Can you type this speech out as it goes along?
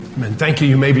Amen. Thank you.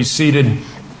 You may be seated.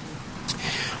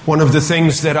 One of the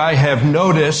things that I have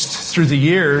noticed through the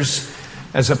years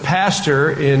as a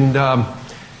pastor in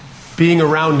being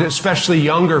around especially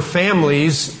younger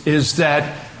families is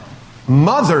that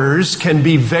mothers can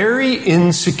be very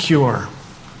insecure.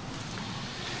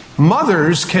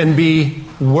 Mothers can be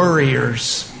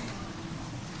worriers.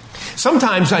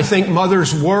 Sometimes I think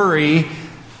mothers worry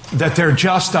that they're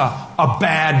just a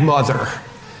bad mother.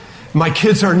 My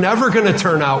kids are never going to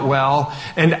turn out well,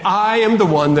 and I am the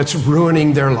one that's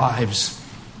ruining their lives.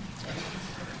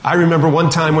 I remember one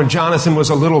time when Jonathan was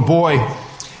a little boy,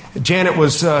 Janet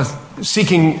was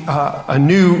seeking a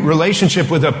new relationship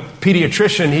with a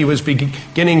pediatrician. He was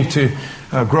beginning to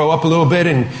grow up a little bit,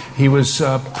 and he was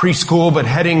preschool, but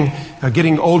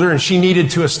getting older, and she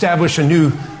needed to establish a new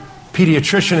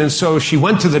pediatrician. And so she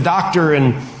went to the doctor,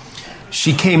 and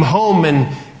she came home, and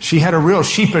she had a real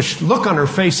sheepish look on her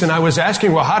face, and I was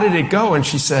asking, well, how did it go? And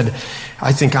she said,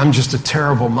 I think I'm just a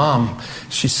terrible mom.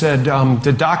 She said,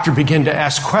 the doctor began to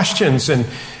ask questions, and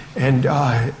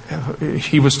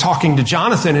he was talking to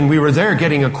Jonathan, and we were there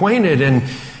getting acquainted, and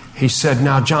he said,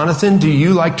 now, Jonathan, do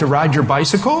you like to ride your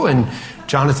bicycle? And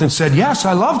Jonathan said, yes,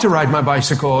 I love to ride my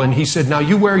bicycle. And he said, now,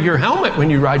 you wear your helmet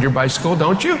when you ride your bicycle,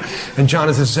 don't you? And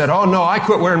Jonathan said, oh, no, I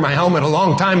quit wearing my helmet a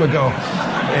long time ago.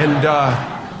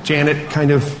 And Janet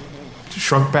kind of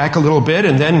shrunk back a little bit,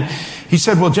 and then he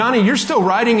said, well, Johnny, you're still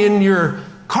riding in your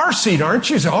car seat,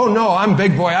 aren't you? He said, oh, no, I'm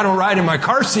big boy. I don't ride in my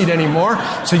car seat anymore.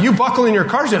 So you buckle in your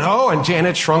car seat. Oh, and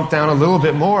Janet shrunk down a little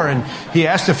bit more, and he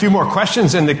asked a few more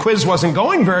questions, and the quiz wasn't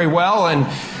going very well, and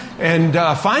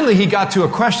finally he got to a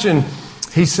question.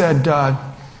 He said,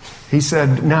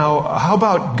 now, how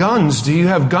about guns? Do you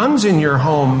have guns in your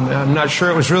home? I'm not sure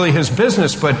it was really his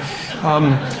business, but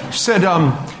he said,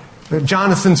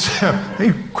 Jonathan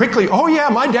said quickly, oh yeah,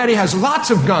 my daddy has lots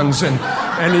of guns.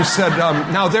 And he said,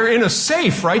 now they're in a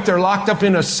safe, right? They're locked up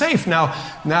in a safe.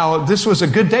 Now this was a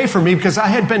good day for me because I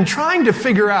had been trying to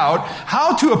figure out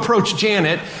how to approach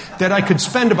Janet that I could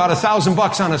spend about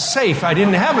 $1,000 on a safe. I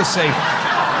didn't have a safe.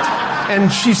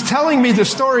 And she's telling me the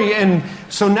story, and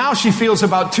so now she feels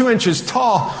about 2 inches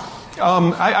tall.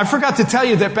 I forgot to tell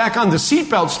you that back on the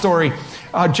seatbelt story,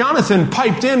 Jonathan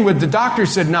piped in with the doctor,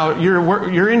 said, now,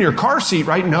 you're in your car seat,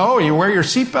 right? No, you wear your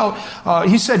seatbelt.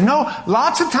 He said, no,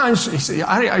 lots of times, he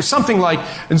said, something like,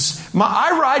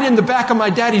 I ride in the back of my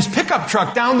daddy's pickup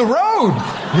truck down the road.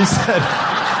 He said,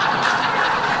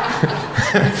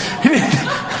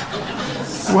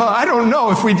 well, I don't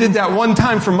know if we did that one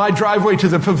time from my driveway to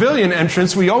the pavilion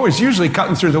entrance. We always usually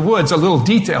cutting through the woods, a little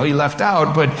detail he left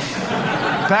out. But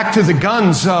back to the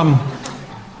guns,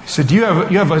 he said,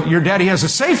 your daddy has a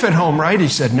safe at home, right? He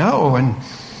said, no.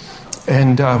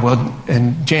 And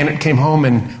Janet came home,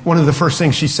 and one of the first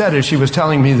things she said as she was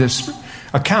telling me this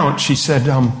account, she said,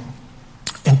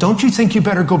 and don't you think you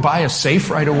better go buy a safe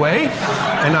right away?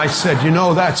 And I said,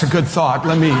 that's a good thought.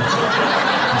 Let me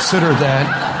consider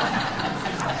that.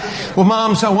 Well,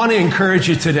 moms, I want to encourage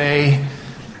you today.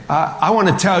 I want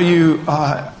to tell you,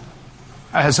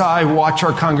 as I watch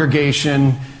our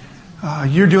congregation,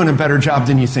 you're doing a better job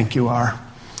than you think you are.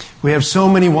 We have so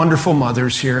many wonderful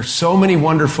mothers here, so many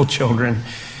wonderful children,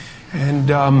 and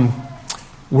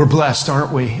we're blessed,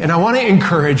 aren't we? And I want to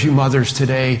encourage you, mothers,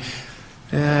 today,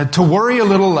 to worry a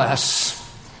little less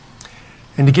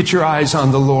and to get your eyes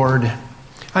on the Lord.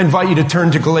 I invite you to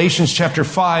turn to Galatians chapter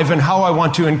 5, and how I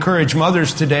want to encourage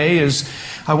mothers today is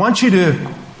I want you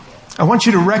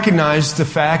to recognize the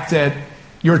fact that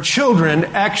your children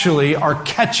actually are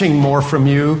catching more from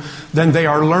you than they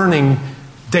are learning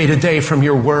day to day from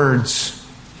your words.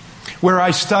 Where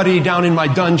I study down in my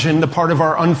dungeon, the part of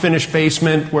our unfinished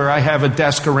basement where I have a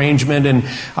desk arrangement and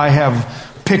I have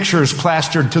pictures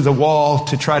plastered to the wall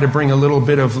to try to bring a little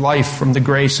bit of life from the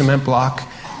gray cement block.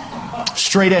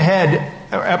 Straight ahead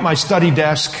at my study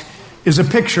desk is a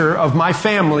picture of my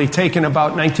family taken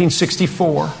about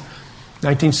 1964,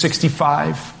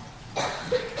 1965.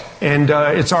 And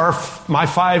it's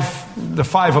the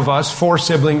five of us, 4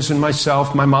 siblings and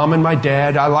myself, my mom and my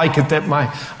dad. I like it that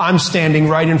I'm standing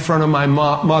right in front of my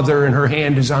mother and her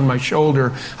hand is on my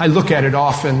shoulder. I look at it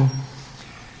often.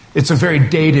 It's a very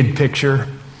dated picture.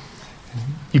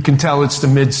 You can tell it's the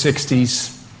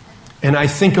mid-60s. And I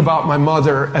think about my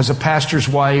mother as a pastor's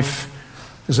wife,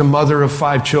 as a mother of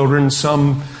 5 children,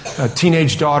 some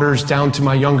teenage daughters down to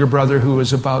my younger brother who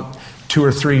was about 2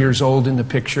 or 3 years old in the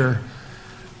picture.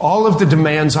 All of the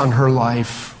demands on her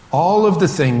life, all of the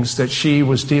things that she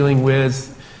was dealing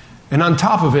with, and on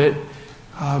top of it,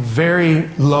 very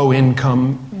low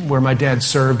income where my dad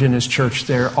served in his church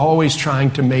there, always trying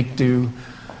to make do.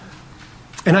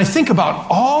 And I think about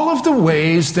all of the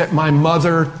ways that my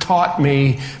mother taught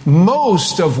me,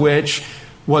 most of which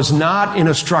was not in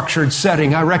a structured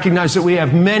setting. I recognize that we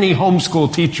have many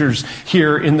homeschool teachers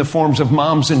here in the forms of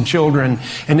moms and children,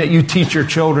 and that you teach your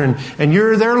children, and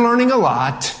you're there learning a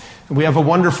lot. We have a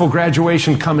wonderful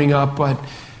graduation coming up, but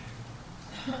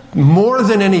more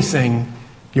than anything,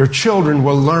 your children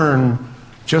will learn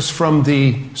just from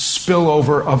the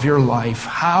spillover of your life.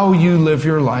 How you live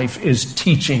your life is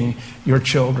teaching your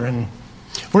children.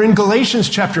 We're in Galatians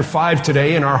chapter 5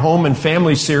 today in our home and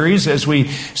family series as we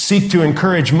seek to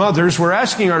encourage mothers. We're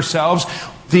asking ourselves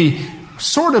the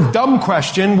sort of dumb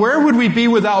question, where would we be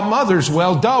without mothers?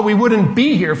 Well, duh, we wouldn't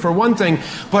be here for one thing.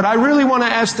 But I really want to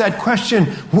ask that question,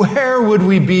 where would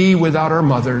we be without our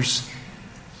mothers?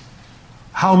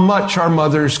 How much our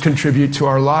mothers contribute to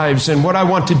our lives. And what I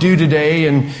want to do today,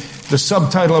 and the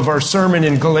subtitle of our sermon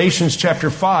in Galatians chapter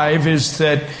 5, is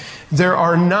that there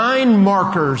are 9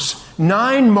 marks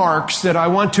that I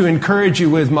want to encourage you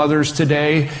with, mothers,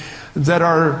 today, that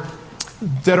are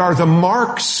the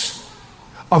marks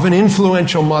of an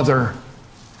influential mother.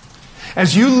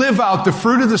 As you live out the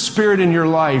fruit of the Spirit in your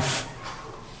life,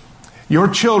 your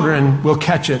children will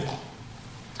catch it.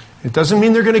 It doesn't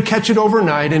mean they're going to catch it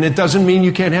overnight, and it doesn't mean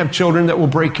you can't have children that will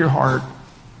break your heart.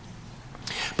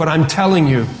 But I'm telling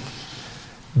you,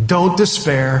 don't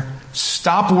despair.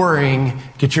 Stop worrying.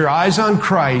 Get your eyes on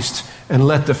Christ and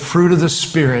let the fruit of the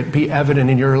Spirit be evident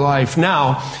in your life.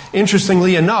 Now,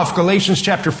 interestingly enough, Galatians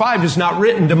chapter 5 is not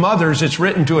written to mothers. It's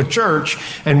written to a church,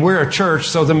 and we're a church,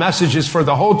 so the message is for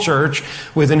the whole church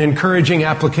with an encouraging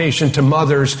application to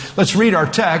mothers. Let's read our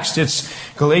text. It's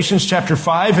Galatians chapter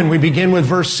 5, and we begin with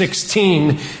verse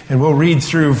 16, and we'll read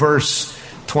through verse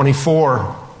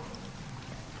 24.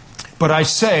 But I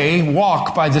say,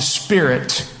 walk by the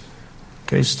Spirit.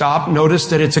 Okay, stop. Notice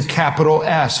that it's a capital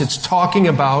S. It's talking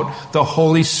about the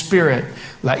Holy Spirit.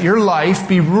 Let your life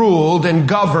be ruled and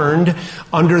governed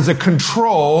under the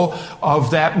control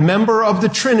of that member of the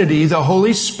Trinity, the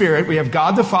Holy Spirit. We have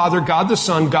God the Father, God the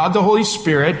Son, God the Holy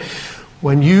Spirit.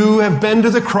 When you have been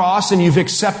to the cross and you've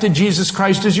accepted Jesus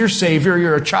Christ as your Savior,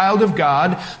 you're a child of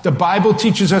God. The Bible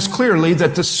teaches us clearly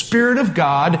that the Spirit of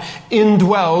God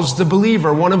indwells the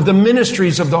believer. One of the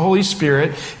ministries of the Holy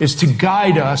Spirit is to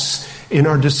guide us in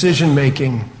our decision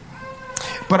making.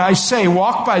 But I say,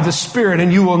 walk by the Spirit,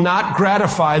 and you will not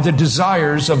gratify the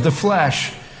desires of the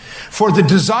flesh. For the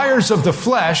desires of the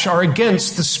flesh are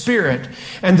against the Spirit,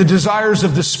 and the desires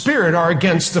of the Spirit are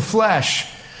against the flesh.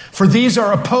 For these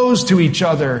are opposed to each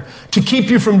other to keep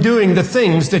you from doing the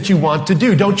things that you want to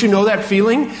do. Don't you know that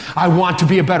feeling? I want to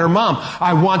be a better mom.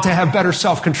 I want to have better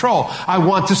self-control. I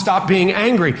want to stop being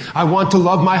angry. I want to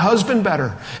love my husband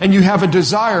better. And you have a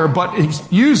desire, but it's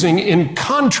using in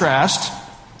contrast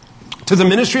to the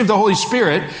ministry of the Holy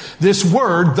Spirit, this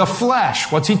word, the flesh.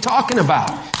 What's he talking about?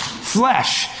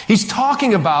 Flesh. He's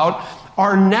talking about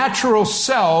our natural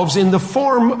selves in the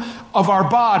form of our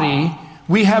body.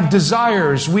 We have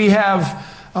desires, we have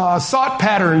thought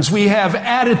patterns, we have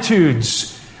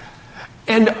attitudes.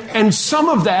 And some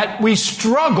of that we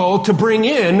struggle to bring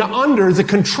in under the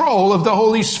control of the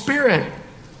Holy Spirit.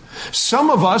 Some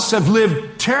of us have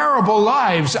lived terrible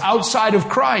lives outside of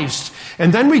Christ.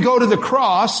 And then we go to the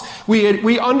cross.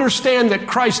 We understand that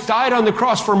Christ died on the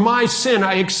cross for my sin.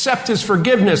 I accept His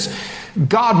forgiveness.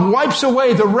 God wipes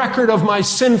away the record of my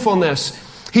sinfulness.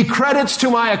 He credits to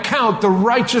my account the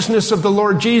righteousness of the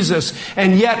Lord Jesus,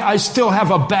 and yet I still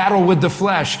have a battle with the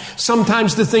flesh.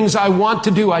 Sometimes the things I want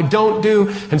to do, I don't do,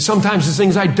 and sometimes the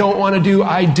things I don't want to do,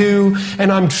 I do,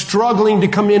 and I'm struggling to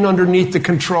come in underneath the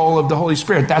control of the Holy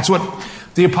Spirit. That's what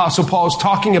the Apostle Paul is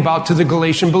talking about to the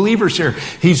Galatian believers here.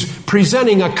 He's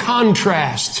presenting a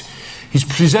contrast. He's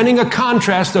presenting a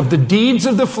contrast of the deeds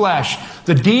of the flesh,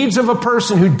 the deeds of a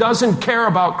person who doesn't care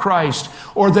about Christ,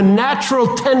 or the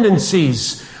natural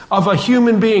tendencies of a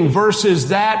human being versus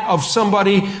that of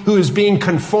somebody who is being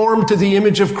conformed to the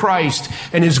image of Christ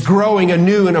and is growing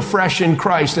anew and afresh in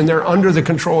Christ, and they're under the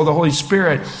control of the Holy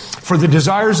Spirit. For the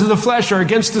desires of the flesh are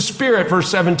against the Spirit,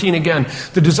 verse 17 again.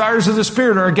 The desires of the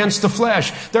Spirit are against the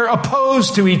flesh. They're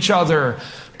opposed to each other.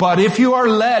 But if you are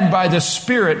led by the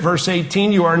Spirit, verse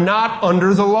 18, you are not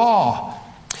under the law.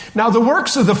 Now the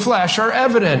works of the flesh are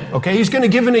evident. Okay, he's going to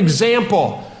give an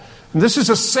example. This is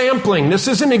a sampling. This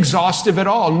isn't exhaustive at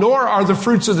all, nor are the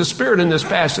fruits of the Spirit in this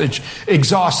passage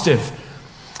exhaustive.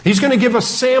 He's going to give a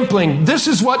sampling. This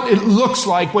is what it looks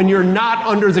like when you're not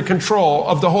under the control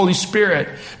of the Holy Spirit.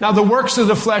 Now the works of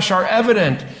the flesh are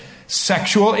evident.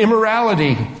 Sexual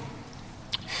immorality,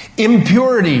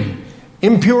 impurity.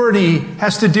 Impurity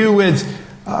has to do with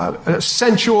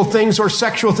sensual things or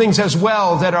sexual things as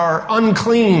well that are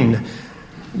unclean.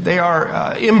 They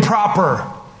are improper.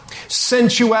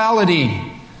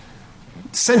 Sensuality.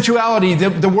 Sensuality,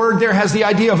 the word there has the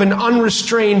idea of an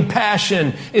unrestrained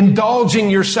passion, indulging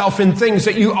yourself in things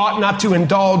that you ought not to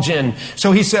indulge in.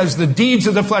 So he says the deeds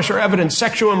of the flesh are evident: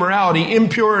 sexual immorality,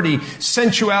 impurity,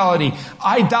 sensuality,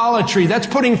 idolatry. That's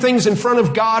putting things in front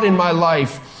of God in my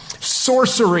life.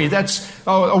 Sorcery, that's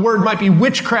a word might be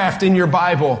witchcraft in your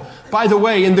Bible. By the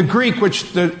way, in the Greek,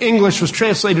 which the English was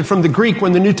translated from the Greek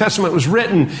when the New Testament was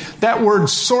written, that word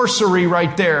sorcery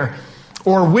right there,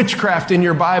 or witchcraft in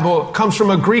your Bible, comes from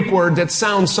a Greek word that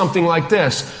sounds something like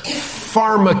this: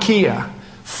 pharmakia.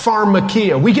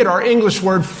 Pharmakia. We get our English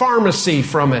word pharmacy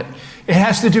from it. It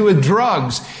has to do with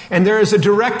drugs. And there is a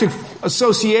direct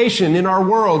association in our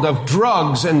world of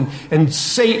drugs and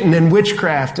Satan and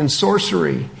witchcraft and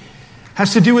sorcery. It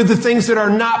has to do with the things that are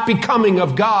not becoming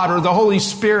of God or the Holy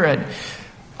Spirit.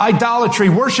 Idolatry,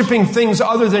 worshiping things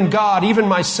other than God, even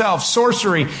myself.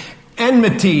 Sorcery,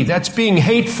 enmity, that's being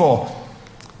hateful.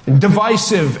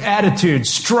 Divisive attitudes,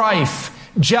 strife,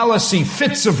 jealousy,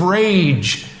 fits of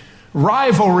rage,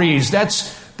 rivalries.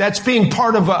 That's being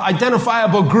part of an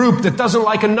identifiable group that doesn't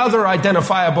like another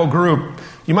identifiable group.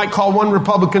 You might call one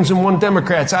Republicans and one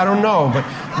Democrats. I don't know. But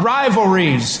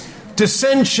rivalries,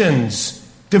 dissensions,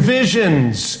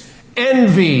 divisions,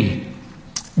 envy,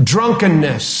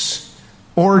 drunkenness,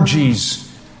 orgies.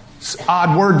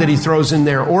 Odd word that he throws in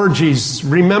there, orgies.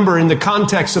 Remember, in the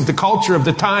context of the culture of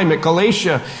the time at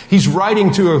Galatia, he's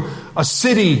writing to a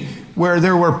city where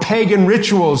there were pagan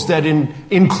rituals that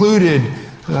included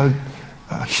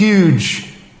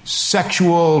huge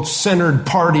sexual-centered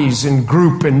parties in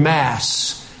group and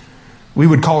mass. We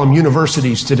would call them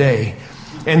universities today.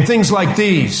 And things like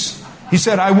these. He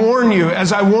said, I warn you,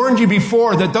 as I warned you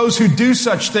before, that those who do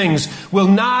such things will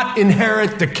not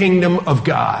inherit the kingdom of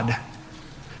God.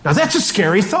 Now that's a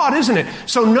scary thought, isn't it?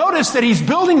 So notice that he's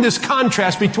building this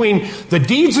contrast between the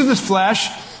deeds of the flesh,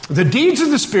 the deeds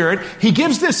of the Spirit. He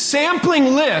gives this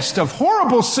sampling list of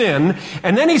horrible sin,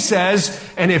 and then he says,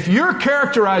 and if you're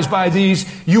characterized by these,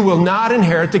 you will not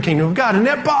inherit the kingdom of God. And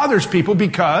that bothers people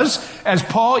because, as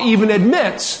Paul even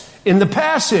admits in the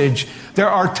passage, there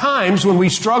are times when we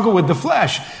struggle with the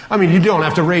flesh. I mean, you don't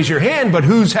have to raise your hand, but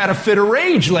who's had a fit of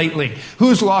rage lately?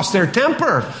 Who's lost their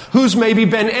temper? Who's maybe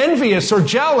been envious or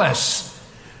jealous?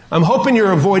 I'm hoping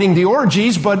you're avoiding the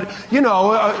orgies, but,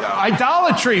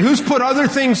 idolatry. Who's put other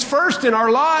things first in our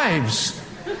lives?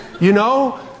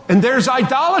 And there's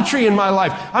idolatry in my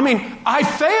life. I mean, I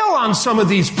fail on some of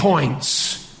these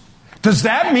points. Does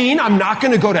that mean I'm not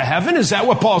going to go to heaven? Is that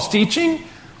what Paul's teaching?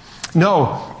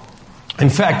 No. In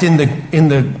fact,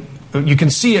 you can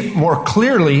see it more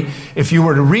clearly if you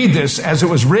were to read this as it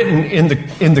was written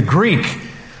in the Greek.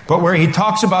 But where he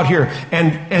talks about here,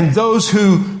 and those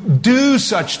who do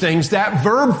such things, that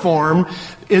verb form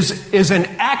is an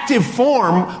active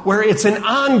form where it's an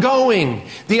ongoing.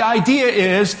 The idea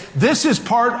is, this is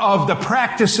part of the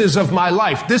practices of my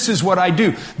life. This is what I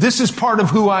do. This is part of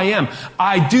who I am.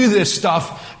 I do this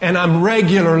stuff and I'm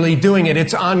regularly doing it.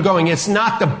 It's ongoing. It's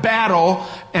not the battle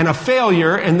and a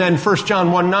failure and then 1 John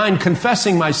 1:9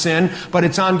 confessing my sin, but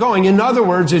it's ongoing. In other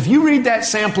words, if you read that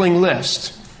sampling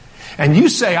list and you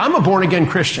say, I'm a born-again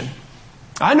Christian,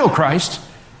 I know Christ,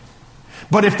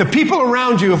 but if the people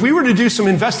around you, if we were to do some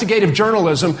investigative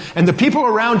journalism and the people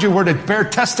around you were to bear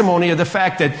testimony of the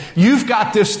fact that you've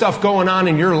got this stuff going on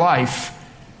in your life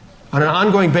on an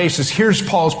ongoing basis, here's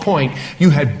Paul's point. You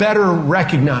had better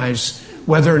recognize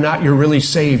whether or not you're really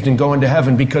saved and going to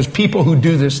heaven, because people who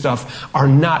do this stuff are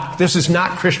not, this is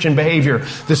not Christian behavior.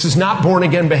 This is not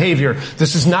born-again behavior.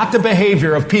 This is not the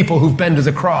behavior of people who've been to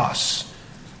the cross.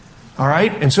 All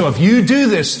right? And so if you do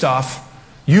this stuff,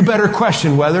 you better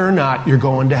question whether or not you're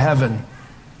going to heaven.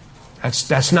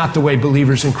 That's not the way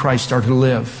believers in Christ are to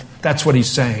live. That's what he's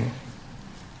saying.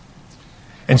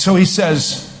 And so he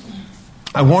says,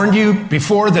 I warned you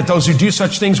before that those who do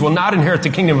such things will not inherit the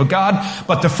kingdom of God,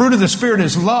 but the fruit of the Spirit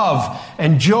is love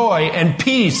and joy and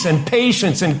peace and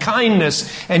patience and kindness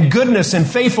and goodness and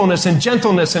faithfulness and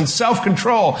gentleness and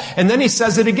self-control. And then he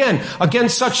says it again.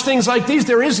 Against such things like these,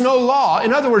 there is no law.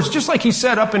 In other words, just like he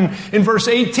said up in verse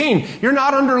 18, you're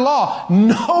not under law.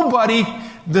 Nobody,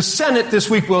 the Senate this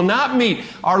week will not meet,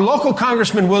 our local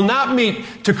congressman will not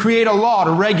meet to create a law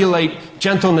to regulate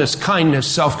gentleness, kindness,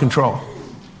 self-control.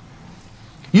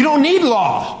 You don't need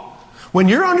law. When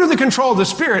you're under the control of the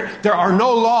Spirit, there are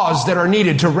no laws that are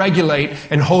needed to regulate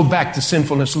and hold back the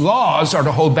sinfulness. Laws are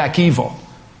to hold back evil.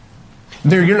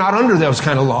 You're not under those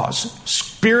kind of laws.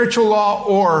 Spiritual law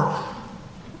or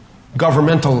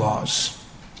governmental laws.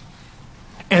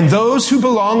 And those who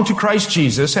belong to Christ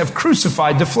Jesus have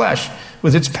crucified the flesh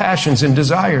with its passions and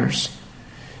desires.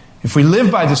 If we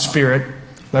live by the Spirit,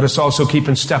 let us also keep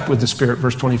in step with the Spirit,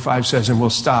 verse 25 says, and we'll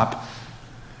stop.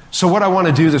 So what I want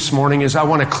to do this morning is I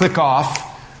want to click off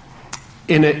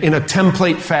in a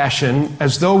template fashion,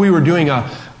 as though we were doing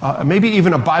maybe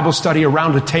even a Bible study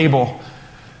around a table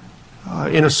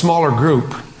in a smaller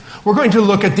group. We're going to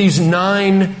look at these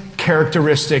 9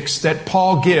 characteristics that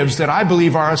Paul gives that I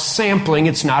believe are a sampling.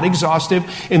 It's not exhaustive,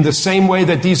 in the same way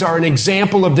that these are an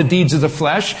example of the deeds of the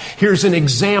flesh. Here's an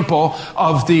example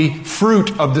of the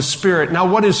fruit of the Spirit.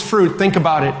 Now, what is fruit? Think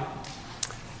about it.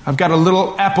 I've got a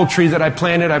little apple tree that I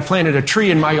planted. I planted a tree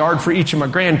in my yard for each of my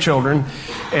grandchildren,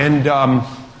 and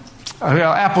an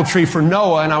apple tree for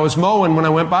Noah, and I was mowing when I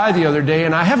went by the other day,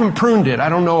 and I haven't pruned it. I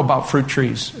don't know about fruit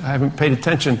trees. I haven't paid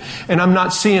attention. And I'm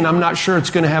not sure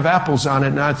it's going to have apples on it,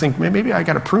 and I think maybe I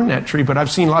got to prune that tree, but I've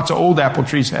seen lots of old apple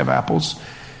trees have apples.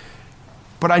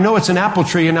 But I know it's an apple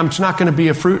tree, and it's not going to be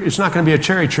it's not going to be a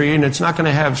cherry tree, and it's not going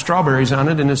to have strawberries on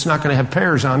it, and it's not going to have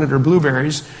pears on it or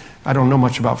blueberries. I don't know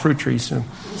much about fruit trees. So.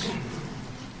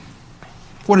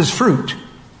 What is fruit?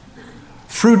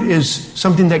 Fruit is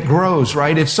something that grows,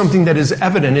 right? It's something that is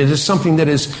evident. It is something that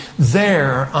is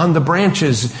there on the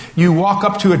branches. You walk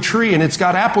up to a tree and it's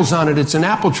got apples on it. It's an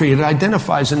apple tree. It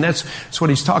identifies, and that's what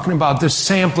he's talking about, this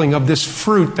sampling of this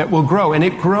fruit that will grow. And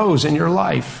it grows in your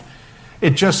life.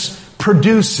 It just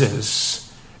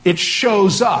produces. It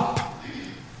shows up.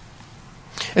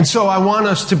 And so I want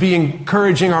us to be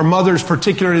encouraging our mothers,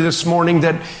 particularly this morning,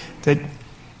 that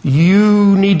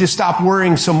you need to stop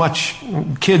worrying so much.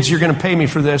 Kids, you're going to pay me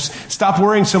for this. Stop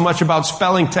worrying so much about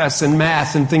spelling tests and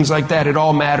math and things like that. It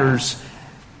all matters.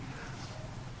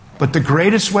 But the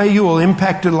greatest way you will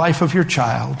impact the life of your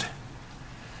child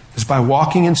is by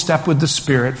walking in step with the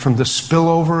Spirit from the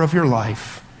spillover of your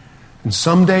life. And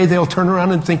someday they'll turn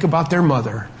around and think about their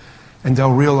mother, and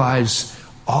they'll realize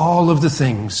all of the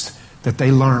things that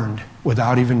they learned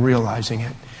without even realizing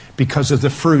it because of the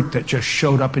fruit that just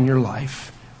showed up in your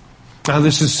life. Now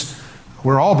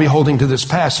we're all beholding to this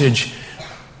passage.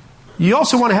 You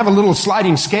also want to have a little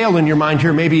sliding scale in your mind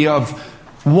here, maybe of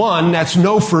 1, that's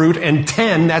no fruit, and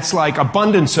 10, that's like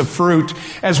abundance of fruit.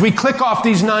 As we click off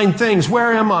these 9 things,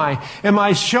 where am I? Am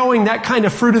I showing that kind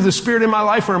of fruit of the Spirit in my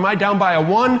life, or am I down by a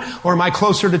 1, or am I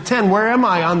closer to 10? Where am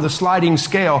I on the sliding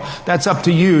scale? That's up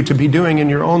to you to be doing in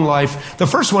your own life. The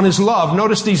first one is love.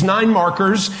 Notice these 9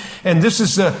 markers, and this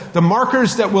is the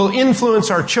markers that will influence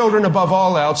our children above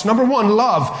all else. Number 1,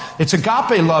 love. It's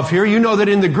agape love here. You know that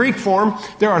in the Greek form,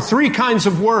 there are 3 kinds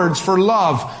of words for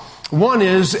love. One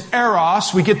is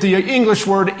eros. We get the English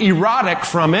word erotic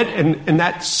from it, and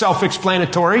that's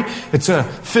self-explanatory. It's a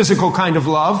physical kind of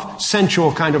love,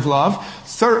 sensual kind of love.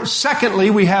 Secondly,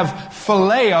 we have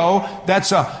phileo.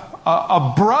 That's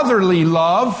a brotherly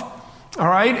love. All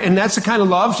right, and that's the kind of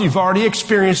love, you've already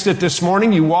experienced it this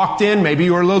morning. You walked in, maybe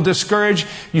you were a little discouraged.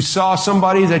 You saw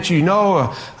somebody that you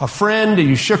know, a friend, or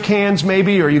you shook hands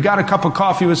maybe, or you got a cup of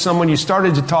coffee with someone, you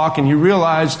started to talk, and you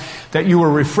realized that you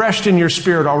were refreshed in your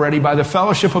spirit already by the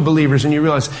fellowship of believers. And you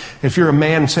realize, if you're a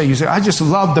man, you say, I just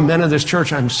love the men of this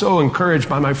church. I'm so encouraged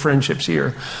by my friendships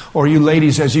here. Or you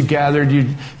ladies, as you gathered,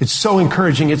 it's so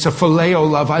encouraging. It's a phileo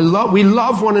love. We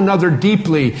love one another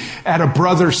deeply at a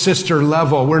brother-sister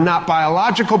level. We're not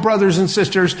biological brothers and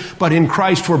sisters, but in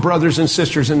Christ we're brothers and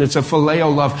sisters, and it's a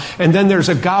phileo love. And then there's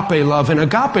agape love, and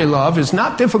agape love is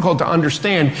not difficult to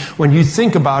understand when you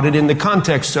think about it in the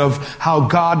context of how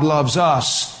God loves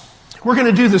us. We're going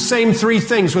to do the same 3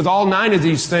 things with all 9 of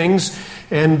these things,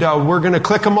 and we're going to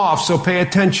click them off, so pay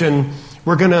attention.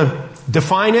 We're going to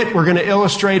define it, we're going to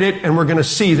illustrate it, and we're going to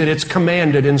see that it's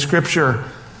commanded in Scripture.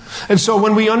 And so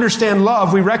when we understand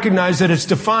love, we recognize that it's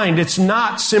defined. It's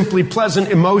not simply pleasant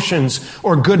emotions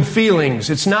or good feelings.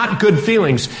 It's not good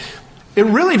feelings. It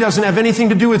really doesn't have anything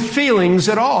to do with feelings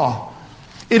at all.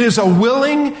 It is a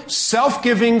willing,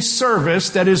 self-giving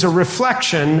service that is a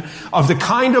reflection of the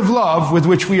kind of love with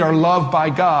which we are loved by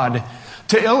God.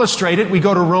 To illustrate it, we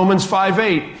go to Romans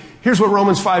 5:8. Here's what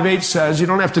Romans 5:8 says. You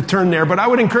don't have to turn there, but I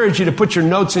would encourage you to put your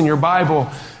notes in your Bible.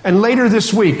 And later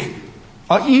this week,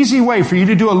 an easy way for you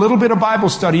to do a little bit of Bible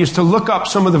study is to look up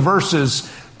some of the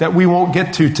verses that we won't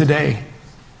get to today.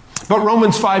 But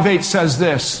Romans 5:8 says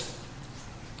this.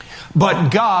 But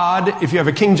God, if you have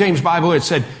a King James Bible, it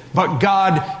said, but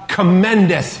God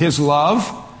commendeth his love.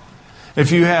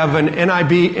 If you have an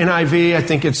NIV, I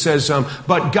think it says,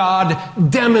 but God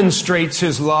demonstrates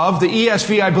his love. The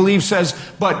ESV, I believe, says,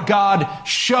 but God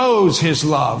shows his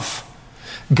love.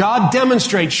 God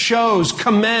demonstrates, shows,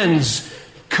 commends,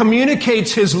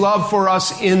 communicates his love for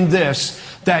us in this,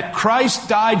 that Christ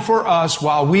died for us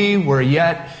while we were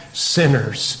yet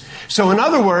sinners. So in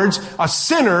other words, a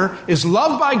sinner is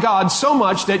loved by God so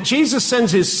much that Jesus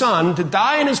sends his Son to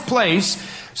die in his place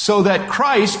so that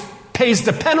Christ pays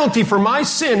the penalty for my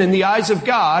sin in the eyes of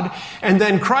God, and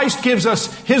then Christ gives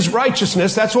us his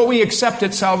righteousness. That's what we accept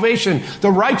at salvation, the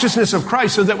righteousness of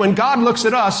Christ, so that when God looks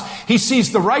at us, he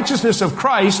sees the righteousness of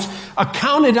Christ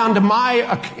accounted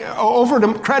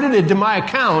credited to my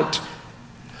account.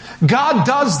 God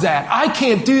does that. I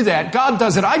can't do that. God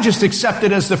does it. I just accept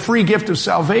it as the free gift of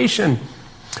salvation.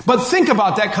 But think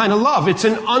about that kind of love. It's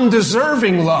an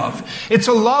undeserving love. It's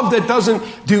a love that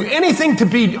doesn't do anything to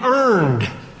be earned.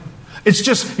 It's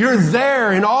just, you're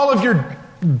there in all of your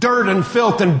dirt and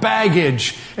filth and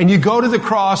baggage, and you go to the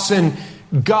cross, and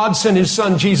God sent his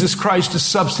Son, Jesus Christ, to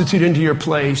substitute into your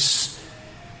place.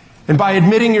 And by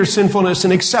admitting your sinfulness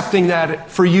and accepting that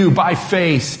for you by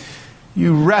faith,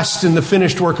 you rest in the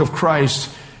finished work of Christ.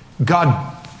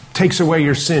 God takes away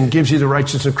your sin, gives you the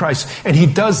righteousness of Christ. And he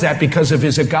does that because of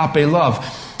his agape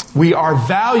love. We are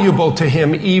valuable to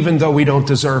him even though we don't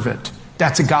deserve it.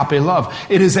 That's agape love.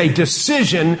 It is a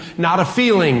decision, not a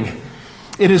feeling.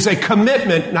 It is a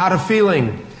commitment, not a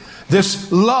feeling.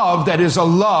 This love that is a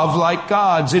love like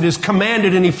God's. It is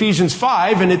commanded in Ephesians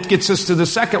 5, and it gets us to the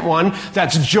second one.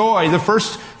 That's joy, the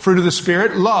first fruit of the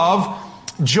Spirit. Love,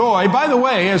 joy. By the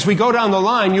way, as we go down the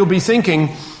line, you'll be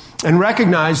thinking and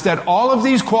recognize that all of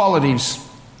these qualities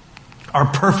are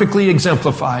perfectly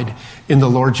exemplified in the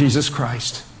Lord Jesus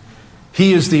Christ.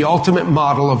 He is the ultimate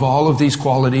model of all of these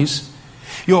qualities.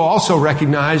 You'll also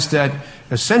recognize that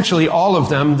essentially all of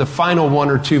them, the final one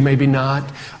or two maybe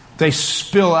not, they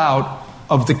spill out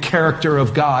of the character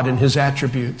of God and his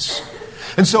attributes.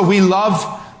 And so we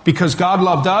love because God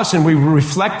loved us, and we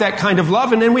reflect that kind of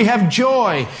love. And then we have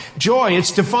joy. Joy,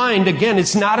 it's defined, again,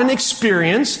 it's not an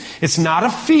experience. It's not a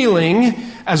feeling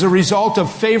as a result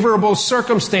of favorable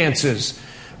circumstances.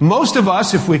 Most of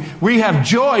us, if we have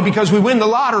joy because we win the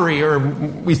lottery, or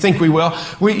we think we will,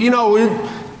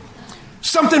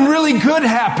 something really good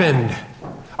happened.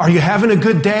 Are you having a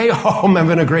good day? Oh, I'm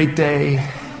having a great day.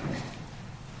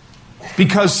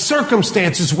 Because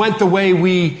circumstances went the way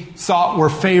we thought were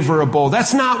favorable.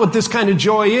 That's not what this kind of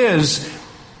joy is.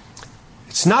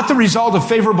 It's not the result of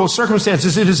favorable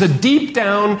circumstances. It is a deep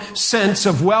down sense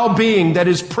of well-being that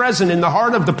is present in the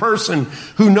heart of the person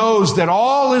who knows that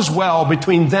all is well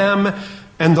between them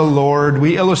and the Lord.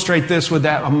 We illustrate this with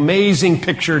that amazing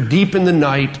picture deep in the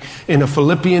night in a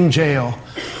Philippian jail,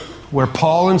 where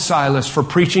Paul and Silas, for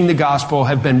preaching the gospel,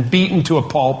 have been beaten to a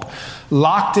pulp,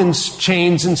 locked in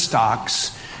chains and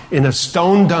stocks in a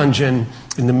stone dungeon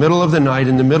in the middle of the night,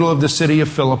 in the middle of the city of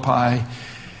Philippi.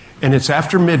 And it's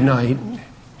after midnight.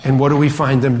 And what do we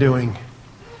find them doing?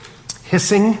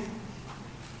 Hissing,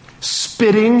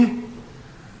 spitting.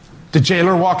 The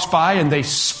jailer walks by and they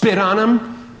spit on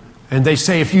him. And they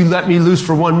say, if you let me loose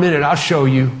for 1 minute, I'll show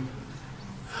you.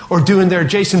 Or doing their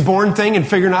Jason Bourne thing and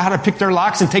figuring out how to pick their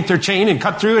locks and take their chain and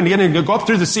cut through and go up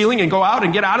through the ceiling and go out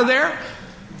and get out of there.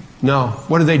 No.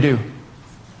 What do?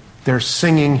 They're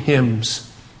singing hymns.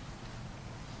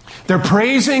 They're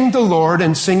praising the Lord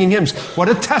and singing hymns. What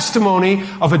a testimony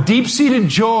of a deep-seated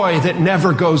joy that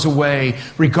never goes away,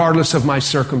 regardless of my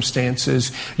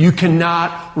circumstances. You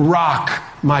cannot rock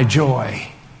my joy.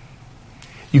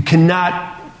 You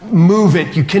cannot move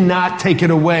it. You cannot take it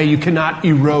away. You cannot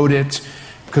erode it.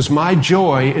 Because my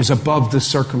joy is above the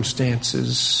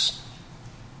circumstances.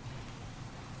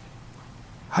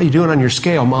 How you doing on your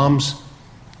scale, moms,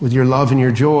 with your love and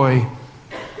your joy?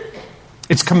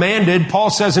 It's commanded. Paul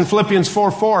says in Philippians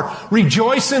 4:4,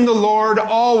 rejoice in the Lord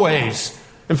always.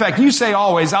 In fact, you say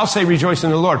always, I'll say rejoice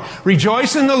in the Lord.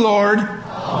 Rejoice in the Lord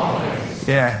always.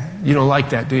 Yeah, you don't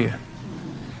like that, do you?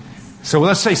 So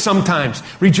let's say sometimes.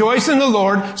 Rejoice in the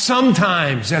Lord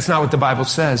sometimes. That's not what the Bible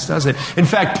says, does it? In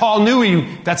fact, Paul knew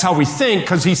that's how we think,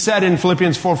 because he said in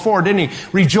Philippians 4:4, didn't he?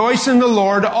 Rejoice in the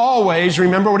Lord always.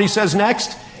 Remember what he says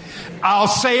next? I'll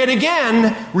say it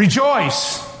again.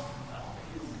 Rejoice.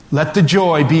 Let the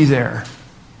joy be there.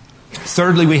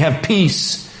 Thirdly, we have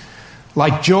peace.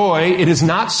 Like joy, it is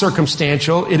not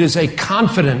circumstantial. It is a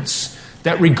confidence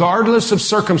that regardless of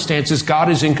circumstances, God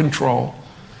is in control.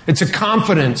 It's a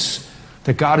confidence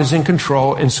that God is in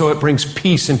control, and so it brings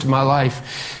peace into my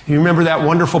life. You remember that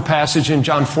wonderful passage in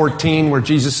John 14 where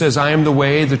Jesus says, I am the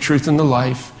way, the truth, and the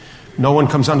life. No one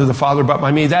comes unto the Father but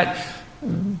by me.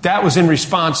 That was in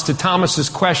response to Thomas's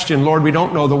question, Lord, we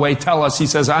don't know the way, tell us. He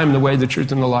says, I am the way, the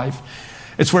truth, and the life.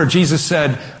 It's where Jesus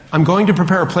said, I'm going to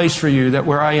prepare a place for you, that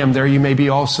where I am, there you may be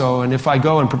also. And if I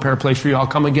go and prepare a place for you, I'll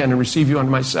come again and receive you unto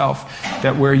myself,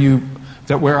 that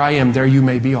where I am, there you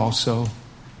may be also.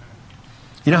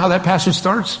 You know how that passage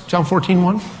starts? John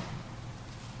 14:1.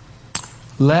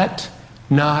 Let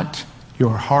not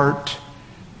your heart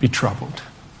be troubled.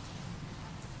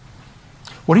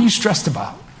 What are you stressed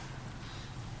about?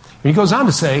 And he goes on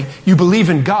to say, you believe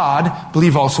in God,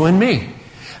 believe also in me.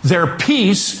 Their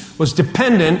peace was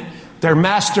dependent, their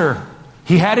master.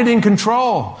 He had it in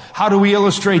control. How do we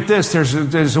illustrate this?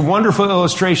 There's a wonderful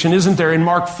illustration, isn't there, in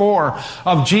Mark 4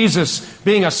 of Jesus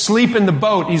being asleep in the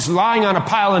boat. He's lying on a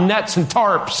pile of nets and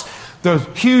tarps. The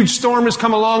huge storm has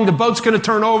come along. The boat's going to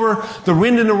turn over. The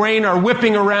wind and the rain are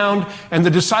whipping around, and the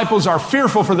disciples are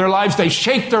fearful for their lives. They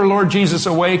shake their Lord Jesus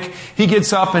awake. He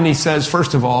gets up and he says,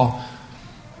 first of all,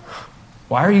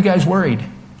 why are you guys worried?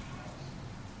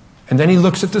 And then he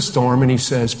looks at the storm and he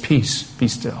says, peace, be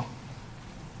still.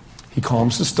 He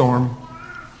calms the storm.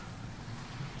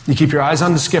 You keep your eyes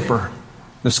on the skipper.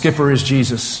 The skipper is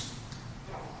Jesus.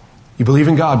 You believe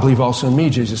in God, believe also in me,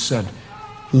 Jesus said.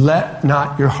 Let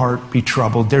not your heart be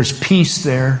troubled. There's peace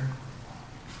there.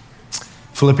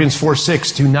 Philippians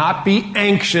 4:6, do not be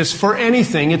anxious for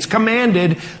anything. It's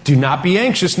commanded, do not be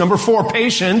anxious. Number 4,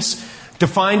 patience,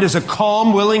 defined as a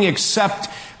calm willingness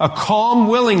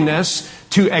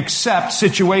to accept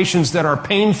situations that are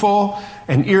painful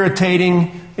and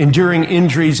irritating, enduring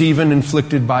injuries even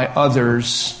inflicted by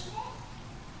others.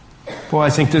 Boy, I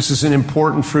think this is an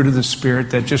important fruit of the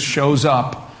Spirit that just shows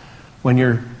up when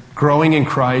you're growing in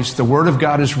Christ. The Word of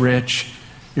God is rich.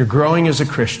 You're growing as a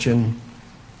Christian.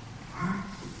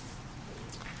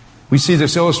 We see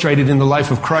this illustrated in the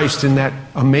life of Christ in that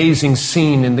amazing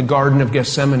scene in the Garden of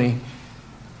Gethsemane.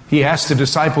 He asked the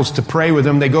disciples to pray with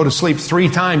him. They go to sleep 3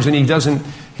 times and he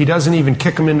doesn't even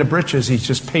kick them into britches. He's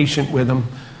just patient with them.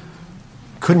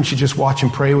 Couldn't you just watch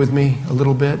him pray with me a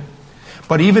little bit?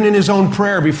 But even in his own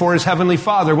prayer before his heavenly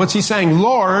Father, what's he saying?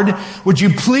 Lord, would you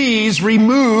please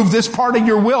remove this part of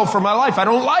your will from my life? I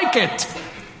don't like it.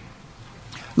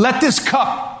 Let this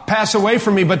cup pass away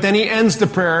from me. But then he ends the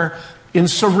prayer in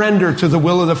surrender to the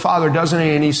will of the Father, doesn't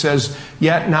he? And he says,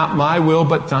 yet not my will,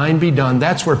 but thine be done.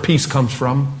 That's where peace comes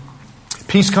from.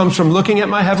 Peace comes from looking at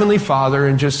my heavenly Father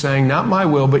and just saying, not my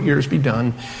will, but yours be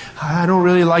done. I don't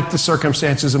really like the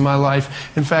circumstances of my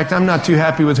life. In fact, I'm not too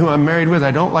happy with who I'm married with.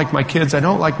 I don't like my kids. I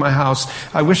don't like my house.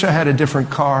 I wish I had a different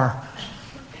car.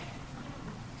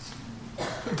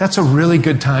 That's a really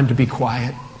good time to be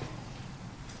quiet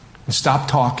and stop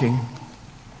talking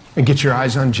and get your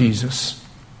eyes on Jesus.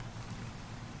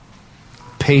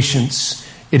 Patience.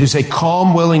 It is a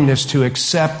calm willingness to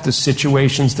accept the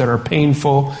situations that are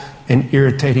painful and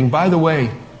irritating. By the way,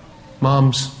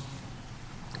 moms,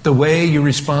 the way you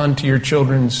respond to your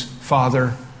children's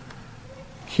father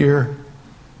here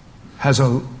has a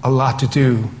lot to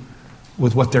do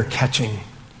with what they're catching.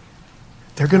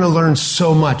 They're going to learn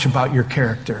so much about your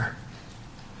character.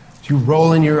 You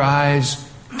rolling your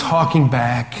eyes, talking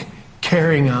back,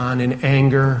 carrying on in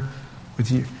anger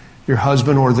with your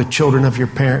husband or the children of your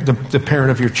parent, the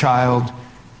parent of your child.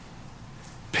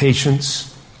 Patience,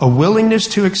 a willingness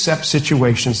to accept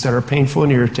situations that are painful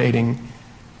and irritating.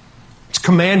 It's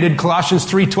commanded, Colossians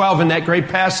 3:12 in that great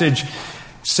passage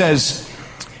says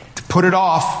to put it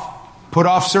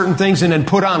off certain things and then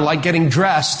put on, like getting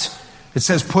dressed. It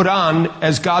says put on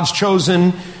as God's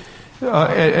chosen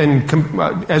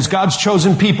as God's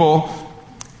chosen people.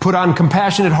 Put on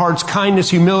compassionate hearts, kindness,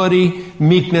 humility,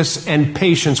 meekness, and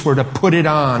patience. We're to put it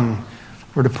on.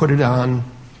 We're to put it on.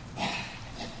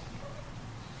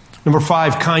 Number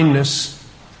 5, kindness.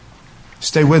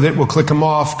 Stay with it. We'll click them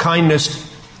off.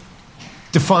 Kindness,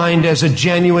 defined as a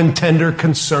genuine, tender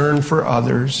concern for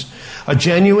others. A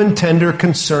genuine, tender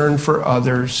concern for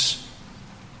others.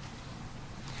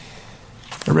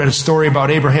 I read a story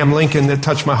about Abraham Lincoln that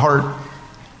touched my heart.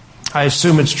 I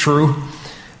assume it's true.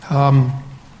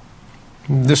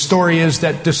 The story is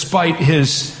that despite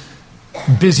his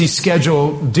busy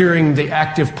schedule during the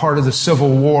active part of the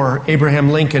Civil War,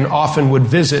 Abraham Lincoln often would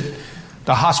visit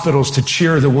the hospitals to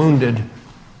cheer the wounded.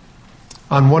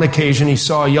 On one occasion, he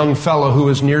saw a young fellow who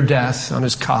was near death on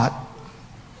his cot.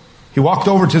 He walked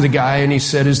over to the guy and he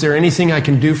said, "Is there anything I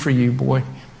can do for you, boy?"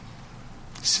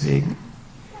 See?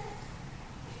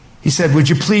 He said, "Would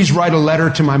you please write a letter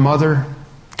to my mother?"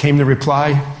 Came the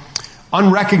reply.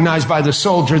 Unrecognized by the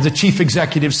soldier, the chief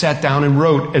executive sat down and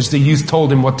wrote as the youth told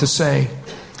him what to say.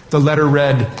 The letter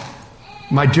read,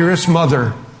 "My dearest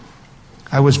mother,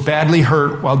 I was badly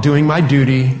hurt while doing my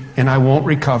duty and I won't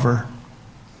recover.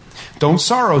 Don't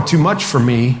sorrow too much for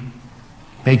me.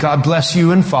 May God bless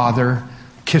you and Father.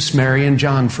 Kiss Mary and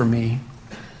John for me."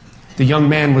 The young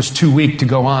man was too weak to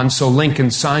go on, so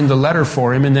Lincoln signed the letter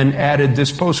for him and then added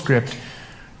this postscript,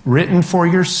 "Written for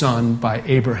your son by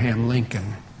Abraham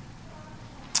Lincoln."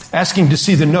 Asking to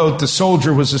see the note, the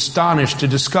soldier was astonished to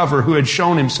discover who had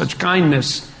shown him such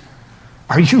kindness.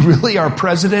 "Are you really our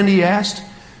president?" he asked.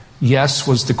 "Yes,"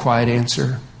 was the quiet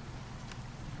answer.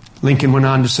 Lincoln went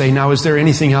on to say, "Now, is there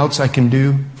anything else I can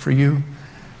do for you?"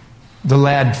 The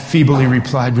lad feebly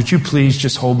replied, "Would you please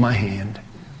just hold my hand?"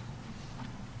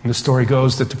 And the story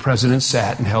goes that the president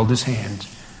sat and held his hand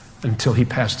until he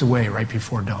passed away right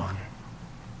before dawn.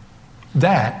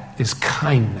 That is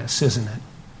kindness, isn't it?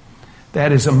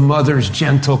 That is a mother's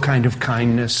gentle kind of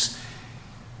kindness.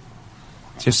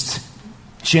 Just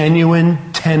genuine,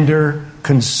 tender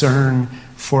concern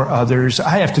for others.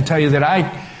 I have to tell you that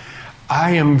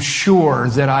I am sure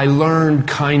that I learned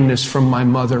kindness from my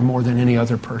mother more than any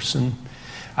other person.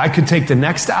 I could take the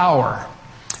next hour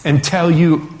and tell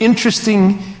you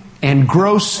interesting and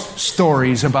gross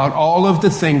stories about all of the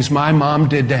things my mom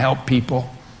did to help people.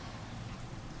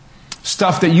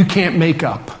 Stuff that you can't make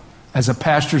up as a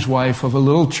pastor's wife of a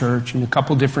little church in a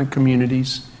couple different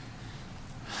communities.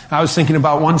 I was thinking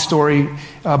about one story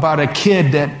about a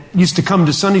kid that used to come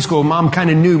to Sunday school. Mom kind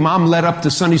of knew. Mom led up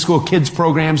the Sunday school kids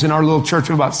programs in our little church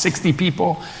of about 60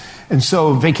 people. And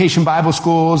so vacation Bible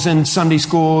schools and Sunday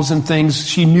schools and things,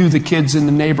 she knew the kids in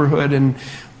the neighborhood. And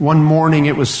one morning,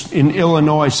 it was in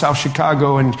Illinois, South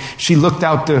Chicago, and she looked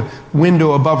out the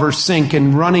window above her sink,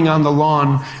 and running on the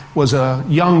lawn was a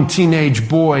young teenage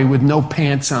boy with no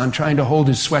pants on, trying to hold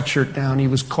his sweatshirt down. He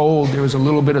was cold. There was a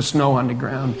little bit of snow on the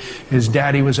ground. His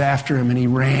daddy was after him, and he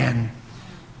ran.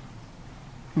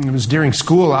 And it was during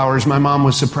school hours. My mom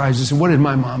was surprised. I said, "What did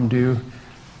my mom do?"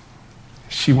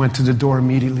 She went to the door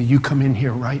immediately. "You come in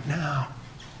here right now."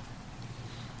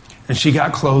 And she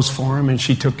got clothes for him, and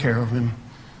she took care of him.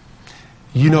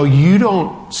 You know, you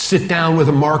don't sit down with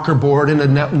a marker board and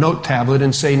a note tablet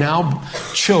and say, "Now,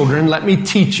 children, let me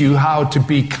teach you how to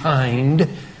be kind."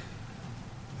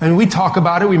 And we talk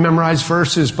about it, we memorize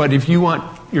verses, but if you want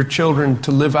your children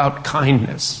to live out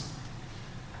kindness,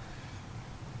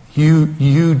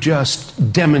 you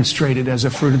just demonstrate it as a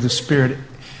fruit of the Spirit.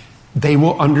 They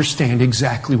will understand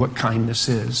exactly what kindness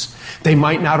is. They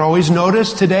might not always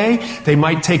notice today. They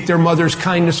might take their mother's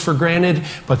kindness for granted,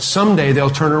 but someday they'll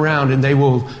turn around and they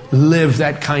will live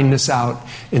that kindness out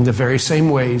in the very same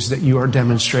ways that you are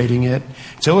demonstrating it.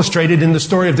 It's illustrated in the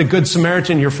story of the Good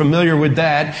Samaritan. You're familiar with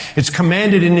that. It's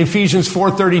commanded in Ephesians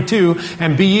 4:32,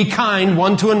 "And be ye kind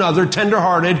one to another,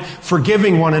 tenderhearted,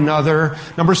 forgiving one another."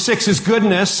 Number 6 is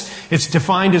goodness. It's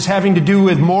defined as having to do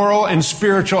with moral and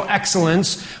spiritual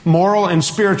excellence. Moral and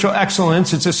spiritual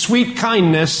excellence. It's a sweet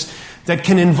kindness that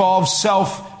can involve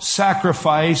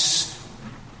self-sacrifice.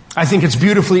 I think it's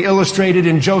beautifully illustrated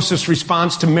in Joseph's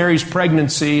response to Mary's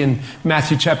pregnancy in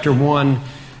Matthew chapter 1.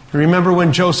 Remember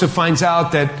when Joseph finds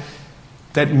out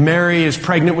that Mary is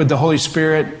pregnant with the Holy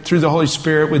Spirit, through the Holy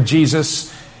Spirit with Jesus.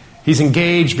 He's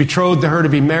engaged, betrothed to her to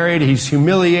be married. He's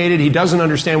humiliated. He doesn't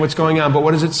understand what's going on. But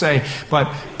what does it say?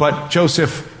 But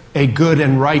Joseph, a good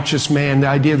and righteous man. The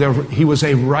idea that he was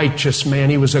a righteous man.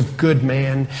 He was a good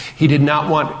man. He did not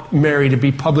want Mary to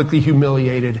be publicly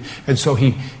humiliated. And so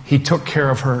he took care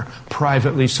of her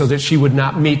privately so that she would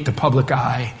not meet the public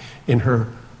eye in her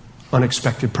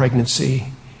unexpected pregnancy.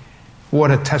 What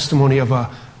a testimony of a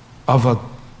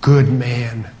good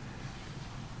man.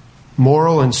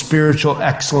 Moral and spiritual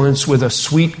excellence with a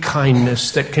sweet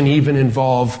kindness that can even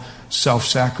involve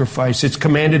self-sacrifice. It's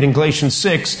commanded in Galatians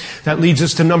 6. That leads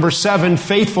us to number 7,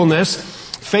 faithfulness.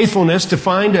 Faithfulness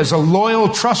defined as a loyal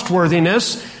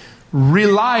trustworthiness,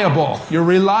 reliable. You're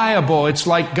reliable. It's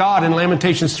like God in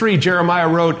Lamentations 3. Jeremiah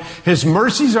wrote, "His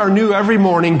mercies are new every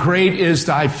morning. Great is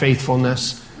thy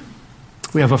faithfulness."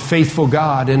 We have a faithful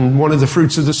God, and one of the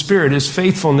fruits of the Spirit is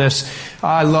faithfulness.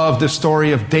 I love the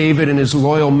story of David and his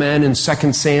loyal men in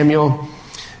 2 Samuel.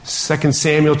 2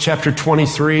 Samuel chapter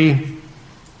 23.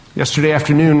 Yesterday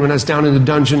afternoon when I was down in the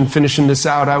dungeon finishing this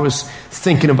out, I was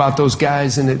thinking about those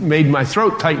guys, and it made my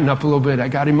throat tighten up a little bit. I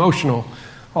got emotional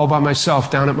all by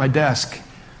myself down at my desk.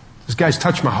 Those guys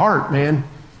touched my heart, man.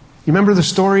 You remember the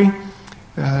story?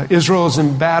 Israel is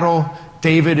in battle.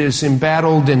 David is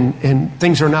embattled, and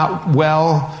things are not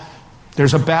well.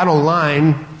 There's a battle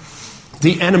line.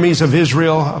 The enemies of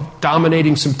Israel are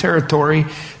dominating some territory.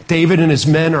 David and his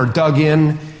men are dug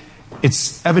in.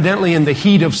 It's evidently in the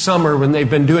heat of summer when they've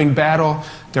been doing battle.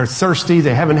 They're thirsty.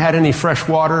 They haven't had any fresh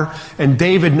water. And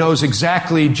David knows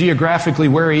exactly geographically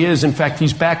where he is. In fact,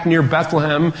 he's back near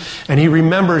Bethlehem. And he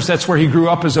remembers that's where he grew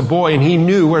up as a boy. And he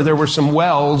knew where there were some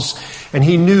wells. And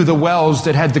he knew the wells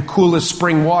that had the coolest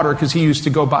spring water because he used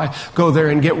to go there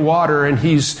and get water. And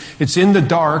it's in the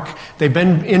dark. They've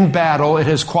been in battle. It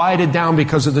has quieted down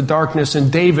because of the darkness. And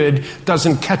David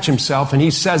doesn't catch himself. And he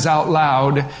says out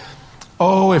loud,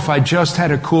 Oh, if I just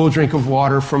had a cool drink of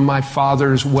water from my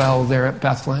father's well there at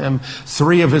Bethlehem.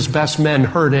 3 of his best men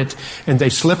heard it, and they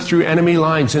slipped through enemy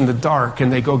lines in the dark,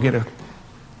 and they go get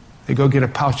a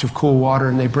pouch of cool water,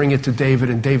 and they bring it to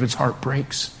David, and David's heart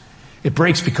breaks. It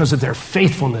breaks because of their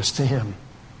faithfulness to him.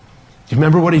 Do you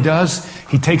remember what he does?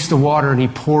 He takes the water and he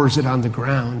pours it on the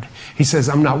ground. He says,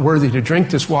 I'm not worthy to drink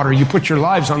this water. You put your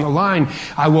lives on the line.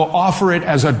 I will offer it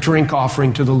as a drink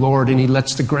offering to the Lord. And he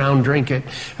lets the ground drink it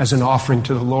as an offering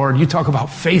to the Lord. You talk about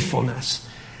faithfulness.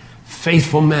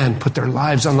 Faithful men put their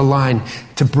lives on the line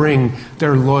to bring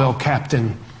their loyal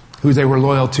captain, who they were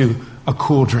loyal to, a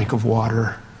cool drink of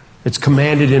water. It's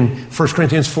commanded in 1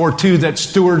 Corinthians 4:2 that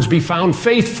stewards be found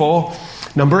faithful.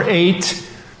 Number 8,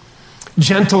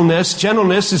 gentleness.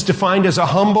 Gentleness is defined as a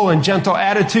humble and gentle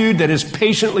attitude that is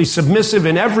patiently submissive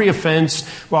in every offense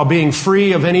while being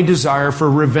free of any desire for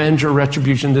revenge or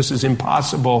retribution. This is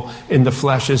impossible in the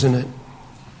flesh, isn't it?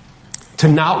 To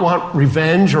not want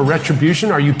revenge or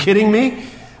retribution? Are you kidding me?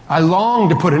 I long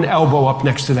to put an elbow up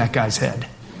next to that guy's head.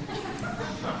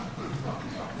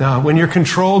 Now, when you're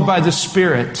controlled by the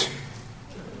Spirit,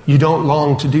 you don't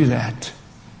long to do that.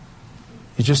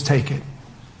 You just take it.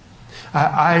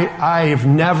 I have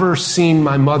never seen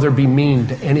my mother be mean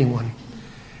to anyone.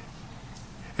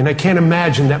 And I can't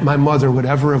imagine that my mother would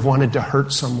ever have wanted to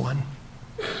hurt someone.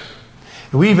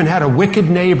 And we even had a wicked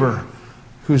neighbor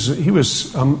he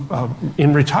was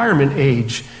in retirement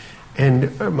age.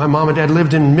 And my mom and dad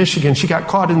lived in Michigan. She got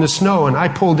caught in the snow, and I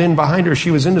pulled in behind her.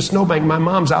 She was in the snowbank. My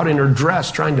mom's out in her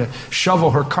dress trying to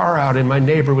shovel her car out, and my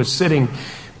neighbor was sitting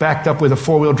backed up with a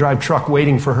 4-wheel drive truck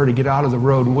waiting for her to get out of the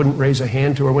road and wouldn't raise a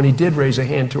hand to her. When he did raise a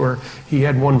hand to her, he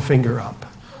had one finger up.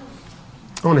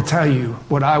 I want to tell you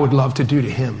what I would love to do to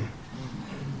him.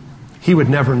 He would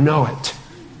never know it.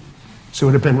 So it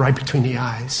would have been right between the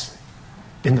eyes,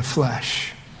 in the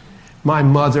flesh. My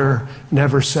mother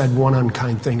never said one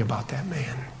unkind thing about that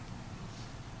man.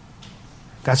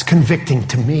 That's convicting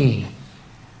to me.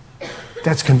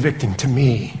 That's convicting to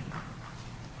me.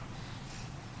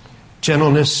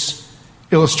 Gentleness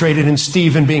illustrated in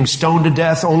Stephen being stoned to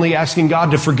death, only asking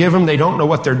God to forgive him. They don't know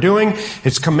what they're doing.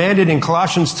 It's commanded in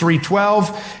Colossians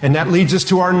 3:12, and that leads us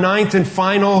to our 9th and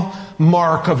final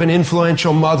mark of an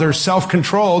influential mother.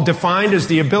 Self-control, defined as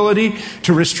the ability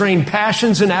to restrain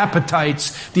passions and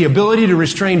appetites. The ability to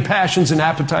restrain passions and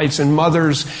appetites. And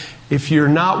mothers, if you're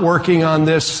not working on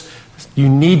this, you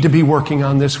need to be working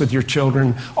on this with your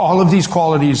children. All of these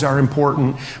qualities are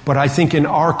important, but I think in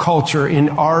our culture, in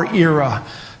our era,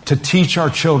 to teach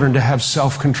our children to have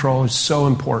self-control is so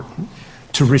important.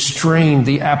 To restrain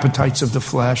the appetites of the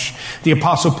flesh. The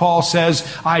Apostle Paul says,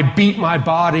 I beat my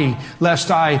body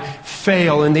lest I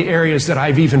fail in the areas that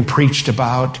I've even preached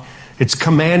about. It's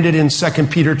commanded in 2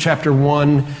 Peter chapter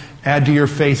 1, add to your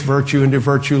faith virtue, and to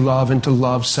virtue love, and to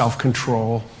love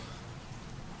self-control.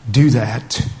 Do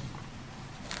that.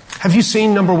 Have you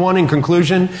seen, number one, in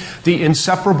conclusion, the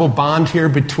inseparable bond here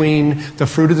between the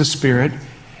fruit of the Spirit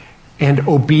and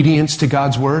obedience to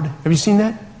God's Word? Have you seen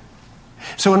that?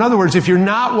 So in other words, if you're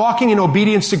not walking in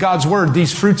obedience to God's Word,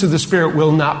 these fruits of the Spirit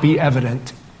will not be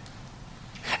evident.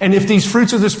 And if these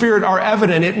fruits of the Spirit are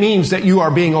evident, it means that you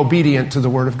are being obedient to the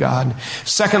Word of God.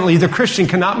 Secondly, the Christian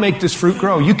cannot make this fruit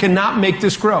grow. You cannot make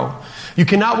this grow. You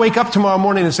cannot wake up tomorrow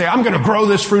morning and say, I'm going to grow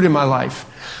this fruit in my life.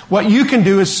 What you can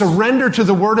do is surrender to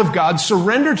the Word of God,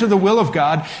 surrender to the will of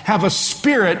God, have a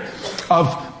spirit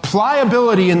of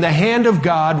pliability in the hand of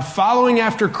God, following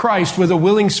after Christ with a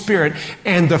willing spirit,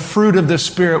 and the fruit of the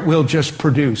Spirit will just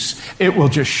produce. It will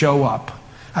just show up.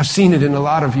 I've seen it in a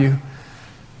lot of you.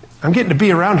 I'm getting to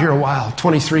be around here a while,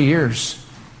 23 years.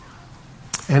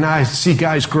 And I see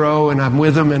guys grow, and I'm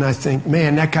with them, and I think,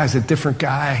 man, that guy's a different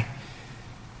guy.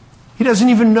 He doesn't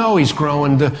even know he's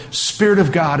growing. The Spirit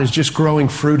of God is just growing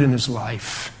fruit in his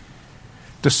life.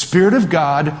 The Spirit of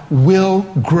God will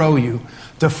grow you.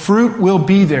 The fruit will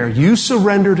be there. You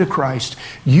surrender to Christ.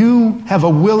 You have a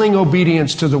willing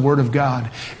obedience to the Word of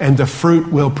God, and the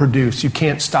fruit will produce. You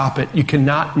can't stop it. You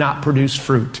cannot not produce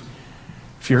fruit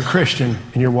if you're a Christian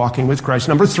and you're walking with Christ.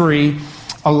 Number 3,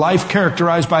 a life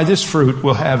characterized by this fruit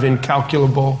will have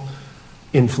incalculable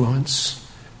influence.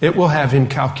 It will have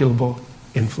incalculable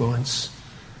influence.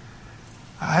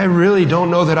 I really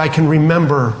don't know that I can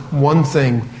remember one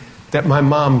thing that my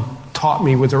mom taught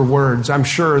me with her words. I'm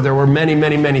sure there were many,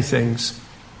 many, many things.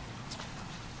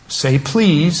 Say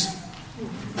please.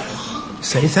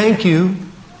 Say thank you.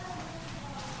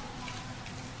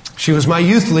 She was my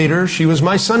youth leader. She was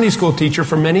my Sunday school teacher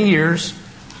for many years.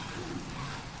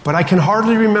 But I can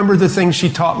hardly remember the things she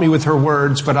taught me with her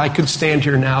words, but I could stand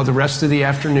here now the rest of the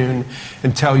afternoon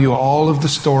and tell you all of the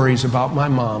stories about my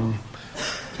mom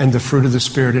and the fruit of the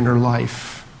Spirit in her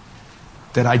life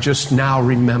that I just now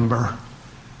remember.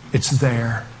 It's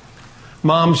there.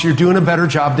 Moms, you're doing a better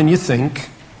job than you think.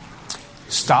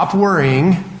 Stop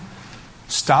worrying.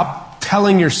 Stop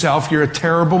telling yourself you're a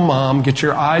terrible mom. Get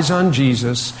your eyes on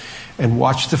Jesus and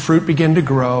watch the fruit begin to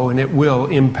grow, and it will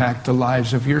impact the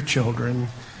lives of your children.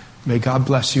 May God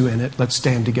bless you in it. Let's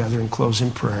stand together and close in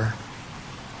prayer.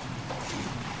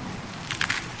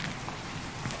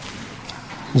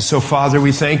 And so, Father,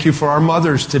 we thank you for our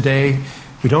mothers today.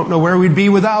 We don't know where we'd be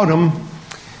without them.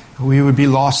 We would be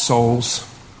lost souls.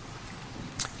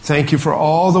 Thank you for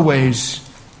all the ways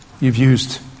you've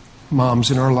used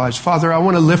moms in our lives. Father, I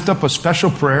want to lift up a special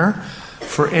prayer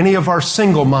for any of our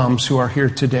single moms who are here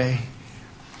today,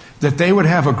 that they would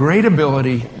have a great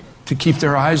ability to keep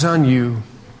their eyes on you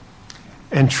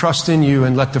and trust in you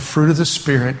and let the fruit of the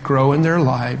Spirit grow in their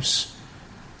lives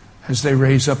as they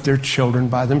raise up their children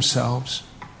by themselves.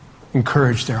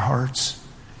 Encourage their hearts.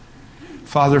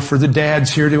 Father, for the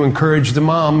dads here to encourage the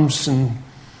moms and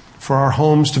for our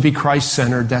homes to be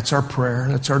Christ-centered, that's our prayer,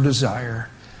 that's our desire.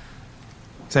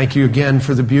 Thank you again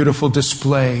for the beautiful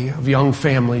display of young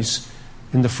families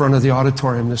in the front of the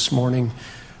auditorium this morning.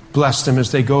 Bless them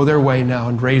as they go their way now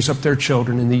and raise up their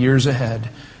children in the years ahead.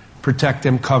 Protect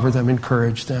them, cover them,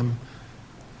 encourage them.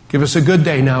 Give us a good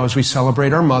day now as we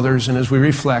celebrate our mothers and as we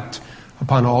reflect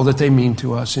upon all that they mean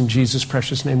to us. In Jesus'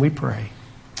 precious name we pray.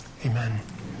 Amen.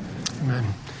 Amen.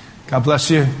 God bless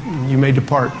you. You may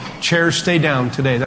depart. Chairs stay down today.